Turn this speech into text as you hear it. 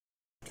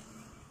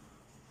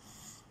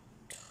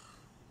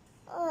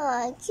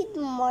Oh, good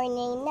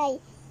morning, Nay.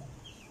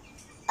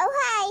 Oh,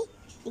 hi.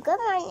 Good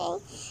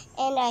morning.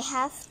 And I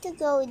have to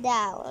go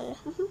down.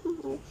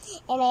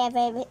 And I have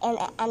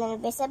an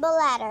invisible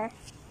ladder.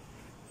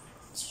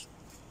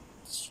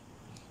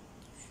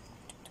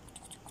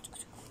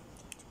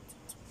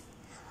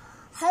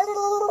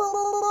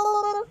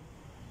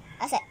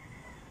 That's it.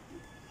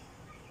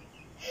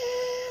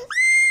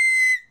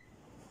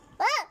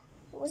 Ah!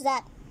 What was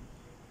that?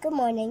 Good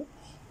morning.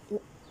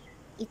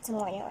 It's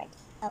morning already.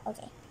 Oh,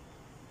 okay.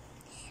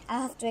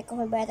 I'll have to wake up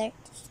my brother.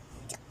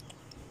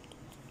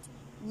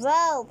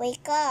 Bro,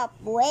 wake up.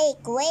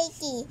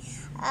 Wakey.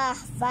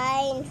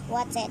 Fine.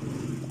 What's it?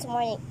 It's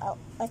morning. Oh,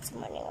 it's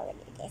morning already.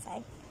 Okay,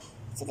 fine.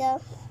 Let's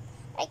go.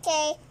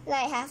 Okay, now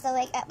I have to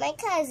wake up my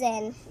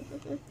cousin.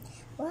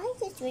 Why are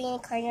you doing in the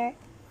corner?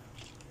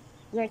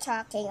 You're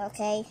talking,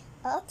 okay?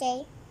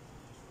 Okay.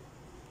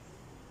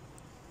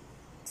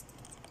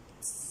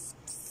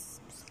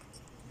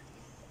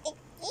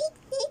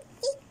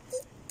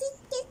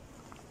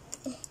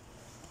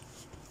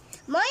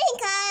 Morning,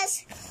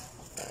 cuz!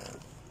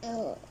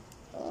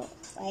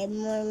 5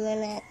 more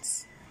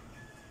minutes.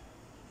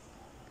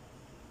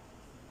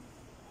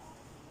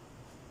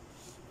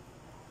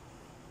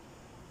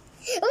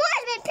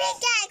 Where's my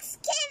pickaxe?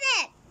 Give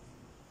it!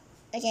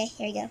 Okay,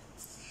 here we go.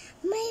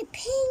 My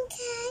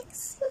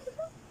pickaxe.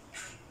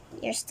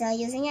 You're still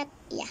using it?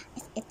 Yeah,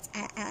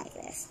 I like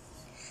this.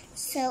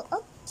 So,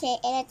 okay,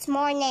 and it's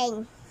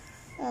morning.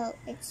 Oh,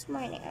 it's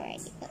morning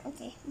already.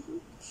 Okay.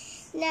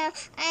 Now,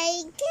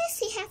 I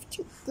guess you have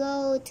to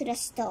go to the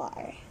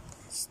store.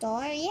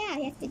 Store? Yeah,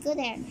 you have to go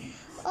there.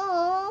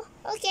 Oh,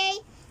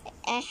 okay.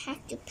 I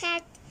have to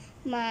pack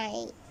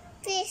my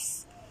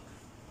this.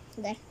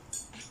 There.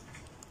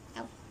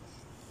 Ow.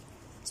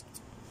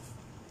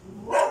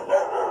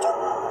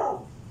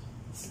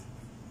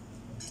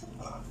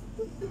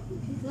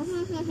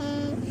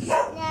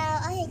 Now,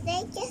 I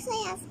guess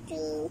I have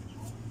to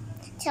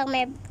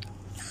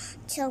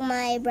tell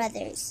my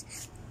brothers.